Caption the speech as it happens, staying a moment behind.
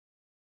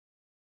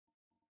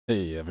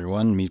Hey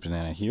everyone, Meat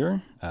Banana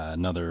here.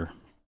 Another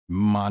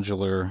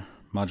module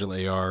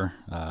AR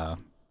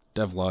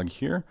devlog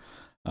here.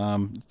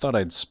 Thought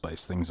I'd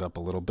spice things up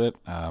a little bit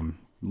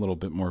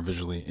more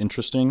visually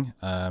interesting.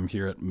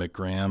 Here at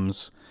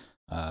McGram's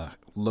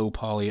low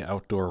poly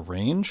outdoor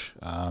range.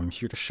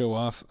 Here to show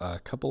off a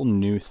couple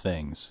new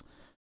things.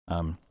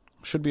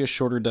 Should be a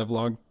shorter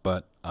devlog,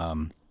 but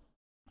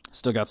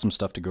still got some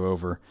stuff to go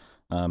over.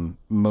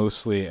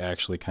 Mostly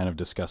actually kind of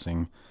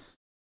discussing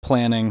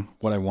planning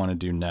what I want to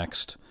do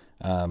next,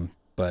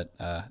 but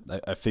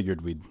I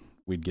figured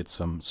we'd get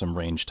some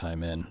range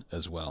time in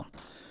as well.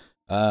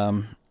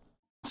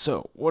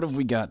 So what have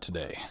we got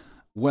today?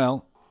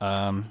 Well,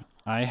 I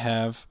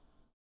have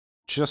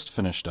just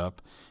finished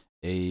up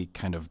a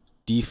kind of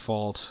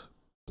default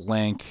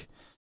blank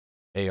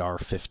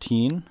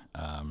AR-15,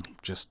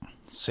 just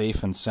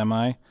safe and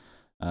semi.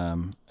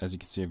 As you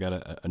can see, I've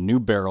got a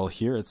new barrel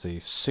here. It's a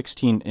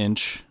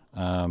 16-inch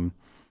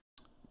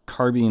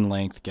carbine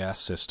length gas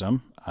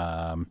system.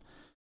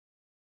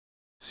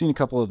 Seen a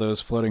couple of those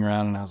floating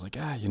around, and I was like,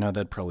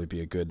 that'd probably be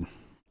a good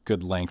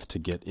length to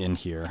get in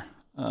here.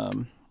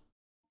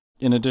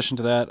 In addition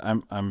to that,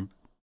 I'm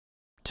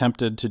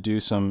tempted to do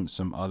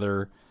some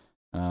other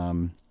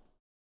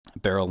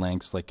barrel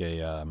lengths, like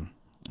a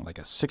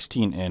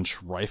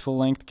 16-inch rifle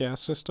length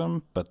gas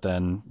system, but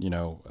then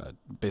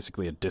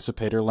basically a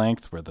dissipator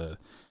length where the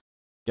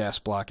gas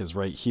block is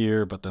right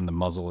here, but then the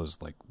muzzle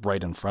is like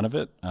right in front of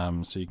it,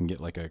 so you can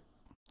get like a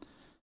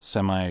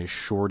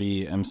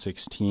semi-shorty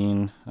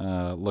M16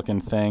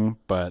 looking thing.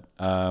 But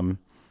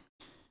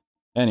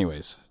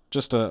anyways,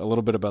 just a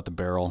little bit about the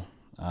barrel.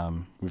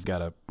 We've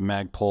got a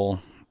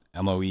Magpul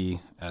MOE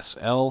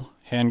SL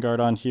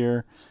handguard on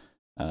here,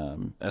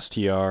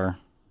 STR,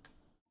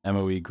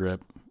 MOE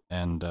grip,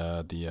 and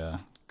the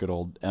good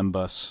old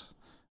M-Bus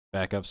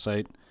backup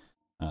sight.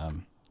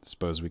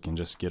 Suppose we can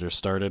just get her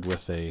started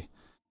with a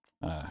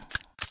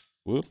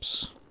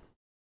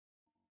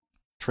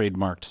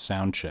trademarked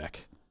sound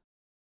check.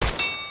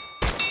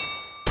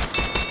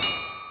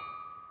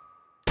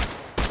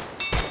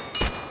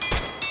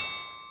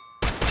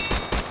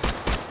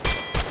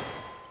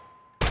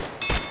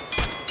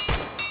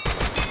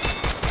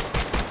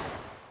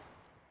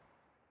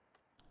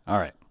 All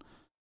right.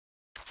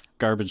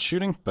 Garbage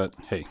shooting, but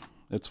hey,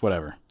 it's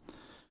whatever.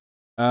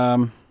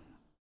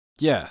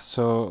 Yeah,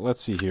 so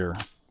let's see here.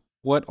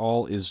 What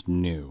all is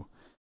new?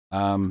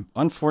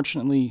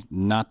 Unfortunately,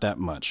 not that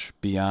much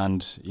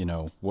beyond,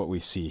 what we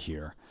see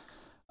here.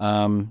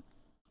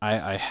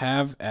 I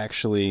have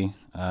actually,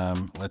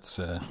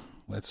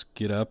 let's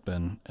get up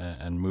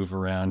and move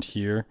around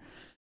here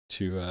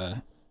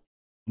to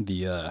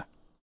the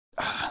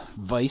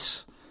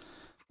Vice.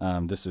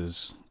 This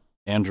is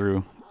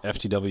Andrew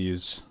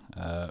FTW's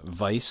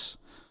Vice,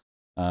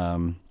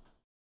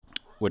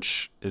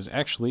 which is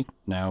actually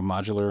now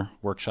Modular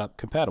Workshop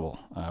compatible,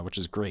 which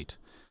is great.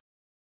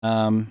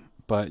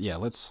 But yeah,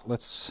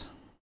 let's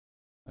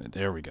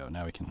there we go.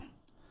 Now we can,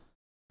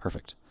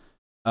 perfect.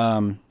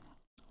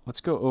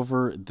 Let's go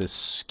over the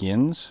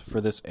skins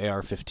for this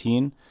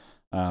AR-15.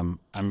 I'm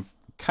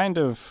kind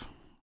of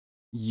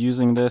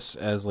using this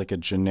as like a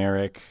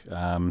generic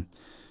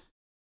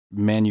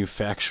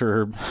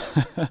manufacturer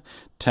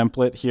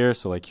template here.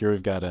 So like here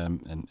we've got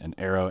an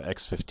Arrow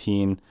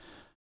X15,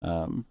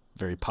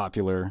 very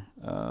popular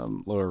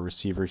lower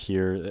receiver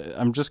here.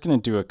 I'm just going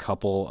to do a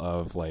couple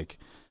of like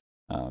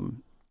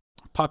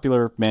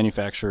popular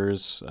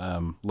manufacturers,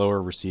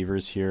 lower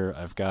receivers here.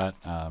 I've got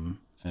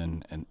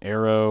an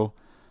Arrow.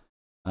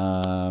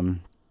 What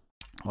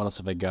else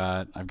have I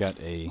got? I've got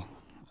a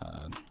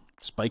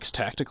Spikes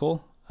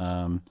Tactical.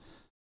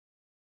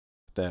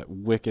 That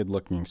wicked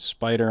looking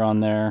spider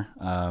on there.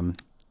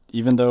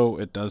 Even though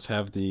it does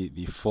have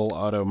the full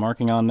auto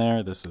marking on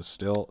there, this is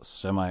still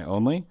semi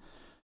only.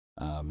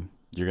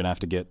 You're gonna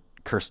have to get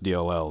cursed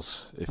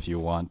DLLs if you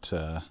want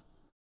the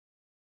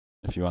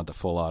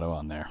full auto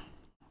on there.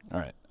 All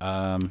right,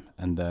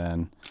 and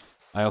then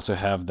I also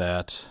have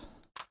that.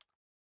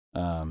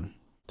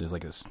 There's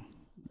like this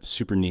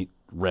super neat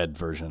red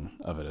version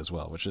of it as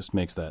well, which just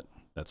makes that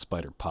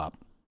spider pop.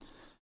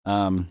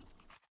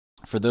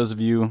 For those of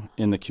you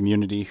in the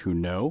community who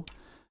know,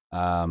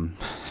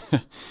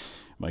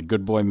 my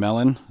good boy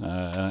Melon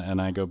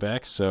and I go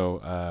back,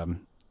 so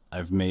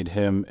I've made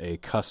him a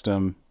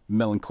custom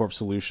Melon Corp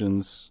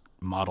Solutions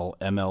model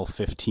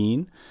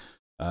ML15.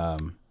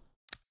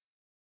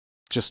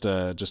 Just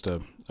a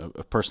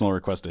personal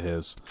request of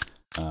his.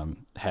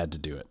 Had to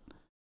do it.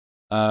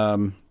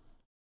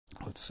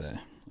 Let's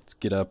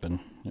get up and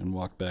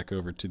walk back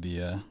over to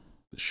the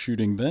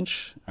shooting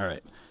bench. All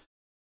right,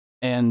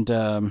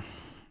 and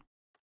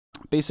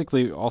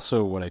basically,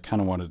 also what I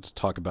kind of wanted to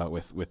talk about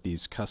with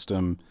these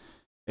custom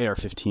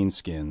AR-15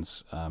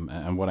 skins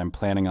and what I'm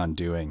planning on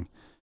doing.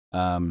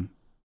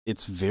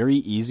 It's very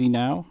easy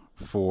now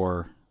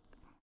for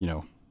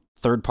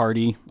third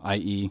party,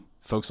 i.e.,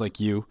 folks like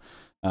you,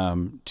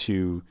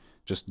 to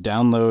just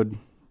download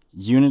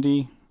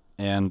Unity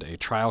and a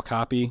trial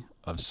copy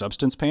of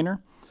Substance Painter.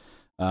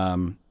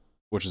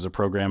 which is a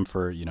program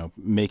for, you know,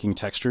 making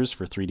textures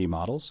for 3D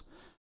models.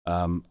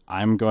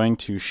 I'm going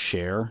to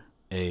share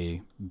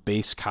a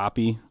base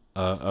copy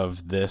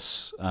of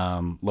this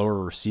lower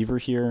receiver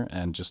here,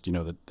 and just, you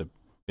know, the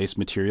base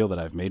material that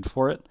I've made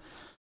for it.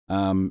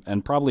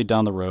 And probably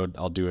down the road,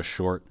 I'll do a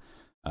short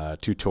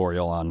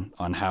tutorial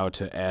on how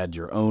to add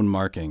your own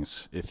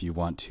markings if you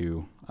want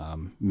to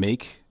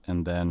make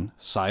and then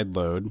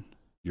sideload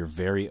your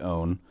very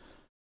own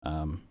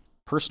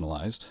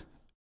personalized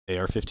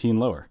AR-15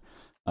 lower.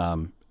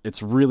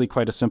 It's really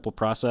quite a simple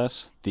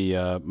process.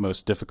 The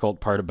most difficult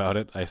part about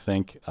it, I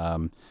think,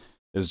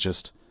 is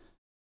just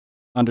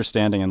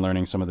understanding and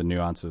learning some of the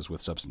nuances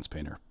with Substance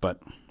Painter.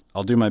 But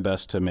I'll do my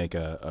best to make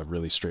a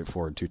really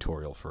straightforward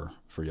tutorial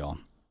for y'all.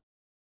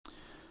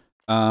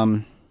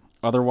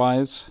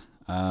 Otherwise,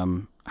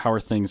 how are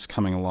things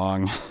coming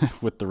along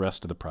with the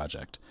rest of the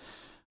project?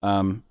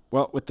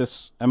 Well, with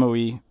this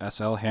MOE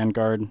SL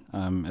handguard,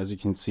 as you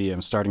can see,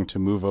 I'm starting to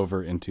move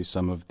over into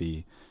some of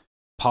the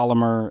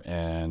polymer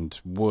and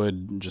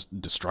wood,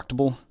 just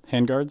destructible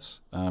handguards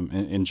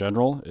in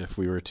general. If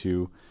we were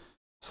to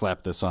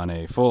slap this on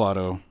a full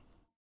auto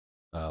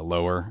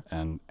lower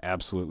and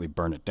absolutely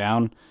burn it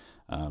down,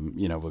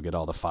 you know, we'll get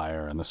all the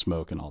fire and the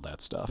smoke and all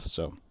that stuff.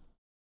 So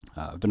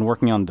I've been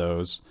working on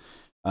those.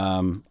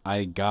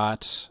 I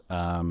got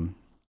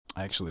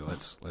actually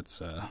let's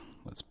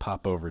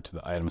pop over to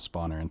the item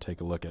spawner and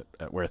take a look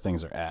at where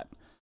things are at.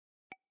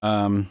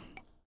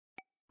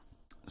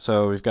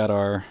 So we've got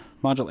our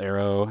Module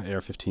Arrow,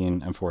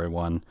 AR-15,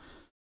 M4A1,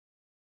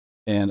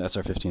 and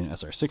SR-15 and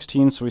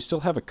SR-16. So we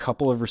still have a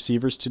couple of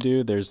receivers to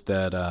do. There's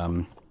that,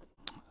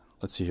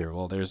 let's see here.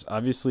 Well, there's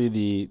obviously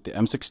the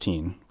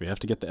M16. We have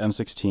to get the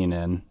M16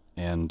 in,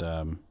 and,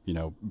 you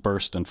know,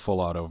 burst and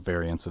full auto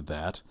variants of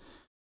that.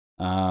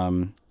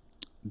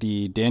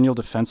 The Daniel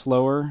Defense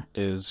Lower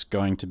is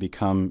going to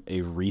become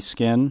a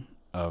reskin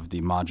of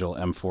the module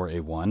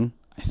M4A1.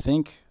 I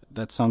think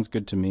that sounds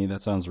good to me.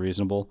 That sounds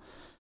reasonable.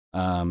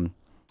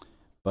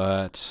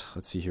 But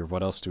let's see here.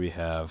 What else do we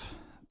have?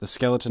 The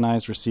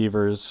skeletonized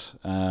receivers,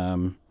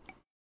 the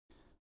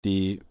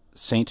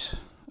Saint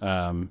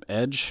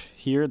Edge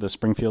here, the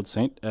Springfield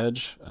Saint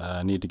Edge.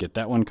 Need to get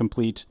that one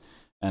complete,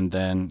 and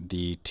then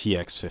the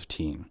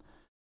TX-15.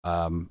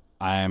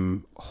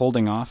 I'm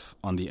holding off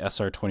on the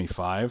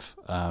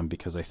SR-25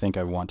 because I think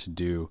I want to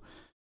do,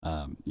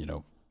 you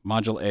know,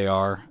 Module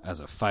AR as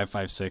a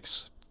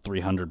 5.56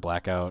 300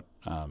 blackout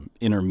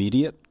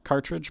intermediate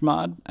cartridge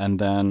mod, and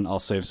then I'll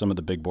save some of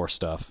the big bore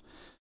stuff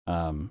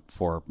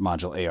for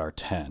Module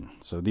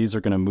AR-10. So these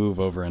are going to move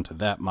over into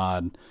that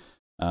mod.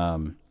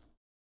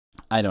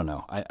 I don't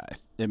know.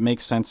 It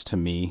makes sense to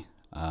me.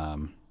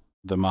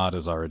 The mod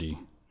is already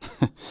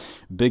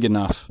big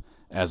enough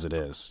as it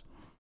is.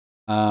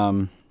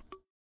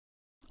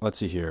 Let's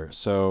see here.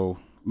 So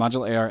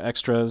Module AR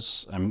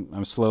extras,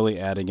 I'm slowly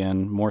adding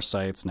in more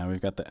sights. Now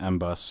we've got the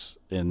M-Bus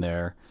in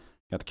there.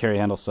 Got the carry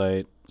handle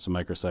sight, some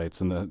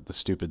microsights, and the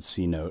stupid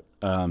C-note.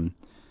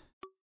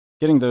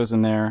 Getting those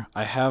in there.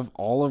 I have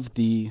all of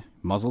the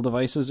muzzle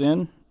devices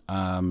in.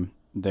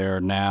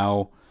 They're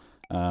now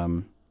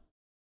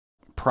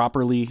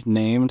properly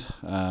named.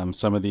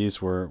 Some of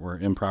these were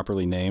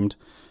improperly named.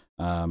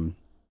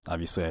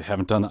 Obviously, I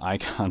haven't done the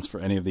icons for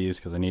any of these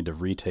because I need to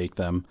retake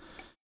them.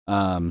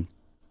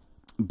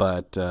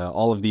 But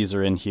all of these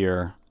are in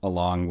here,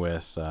 along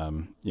with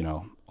you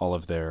know, all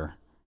of their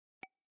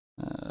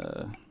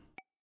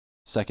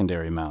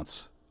secondary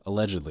mounts,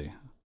 allegedly.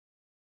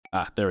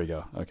 Ah, there we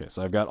go. Okay,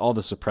 so I've got all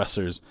the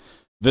suppressors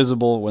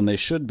visible when they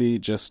should be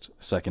just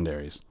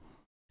secondaries.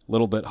 A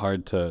little bit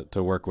hard to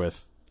work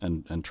with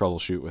and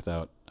troubleshoot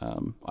without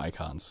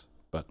icons,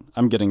 but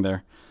I'm getting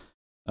there.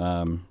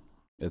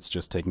 It's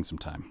just taking some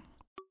time.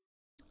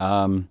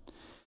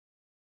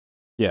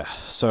 Yeah,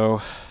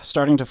 so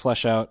starting to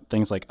flesh out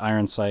things like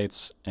iron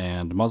sights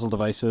and muzzle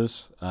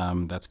devices.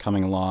 That's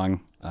coming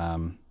along.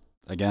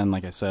 Again,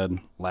 like I said,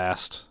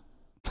 last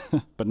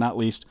but not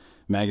least,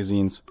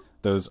 magazines.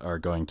 Those are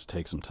going to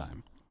take some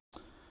time.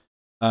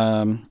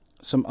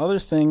 Some other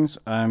things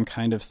I'm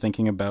kind of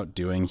thinking about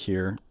doing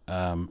here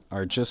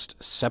are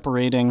just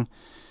separating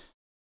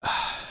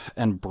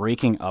and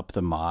breaking up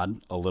the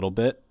mod a little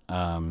bit.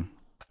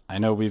 I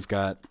know we've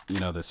got, you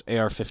know, this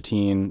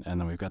AR-15, and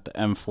then we've got the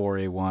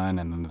M4A1,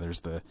 and then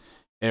there's the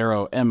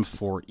Arrow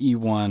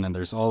M4E1, and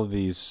there's all of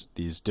these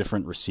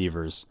different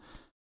receivers.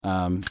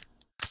 And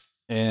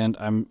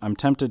I'm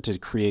tempted to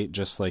create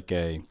just like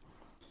a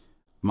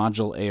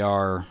Module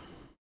AR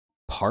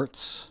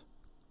parts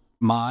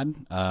mod.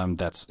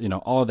 That's, you know,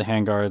 all of the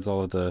handguards,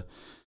 all of the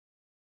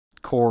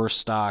core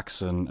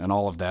stocks, and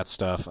all of that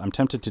stuff. I'm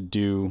tempted to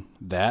do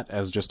that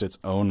as just its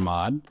own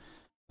mod.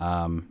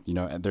 You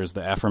know, there's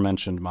the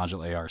aforementioned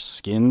Module AR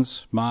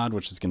skins mod,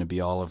 which is going to be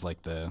all of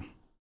like the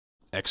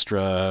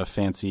extra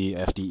fancy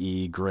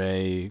FDE,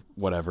 gray,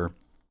 whatever.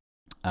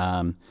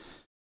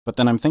 But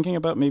then I'm thinking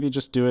about maybe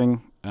just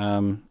doing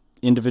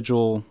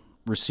individual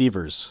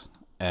receivers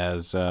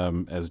as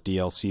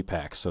DLC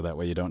packs, so that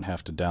way you don't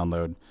have to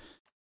download,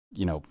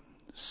 you know,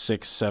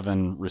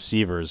 6-7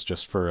 receivers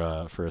just for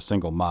a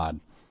single mod.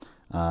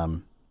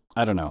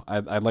 I don't know.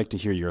 I'd like to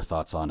hear your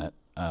thoughts on it.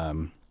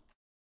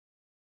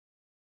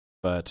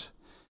 But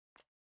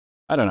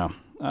I don't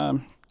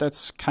know.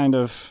 That's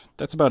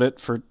about it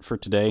for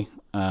today.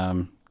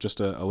 Just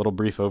a little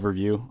brief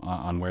overview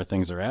on where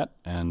things are at,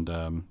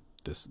 and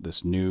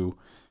this new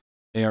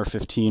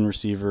AR-15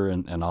 receiver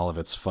and all of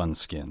its fun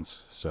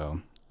skins.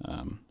 So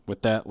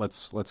with that,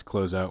 let's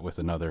close out with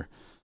another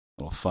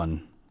little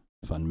fun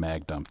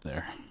mag dump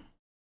there.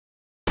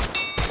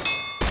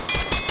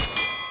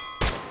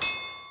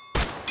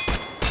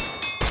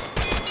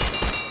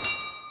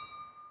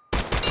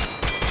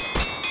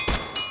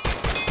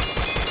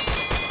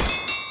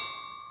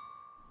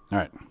 All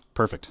right,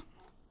 perfect.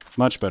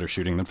 Much better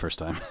shooting than first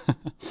time.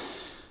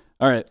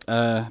 All right,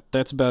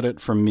 that's about it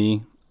from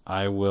me.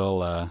 I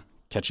will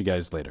catch you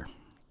guys later.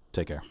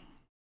 Take care.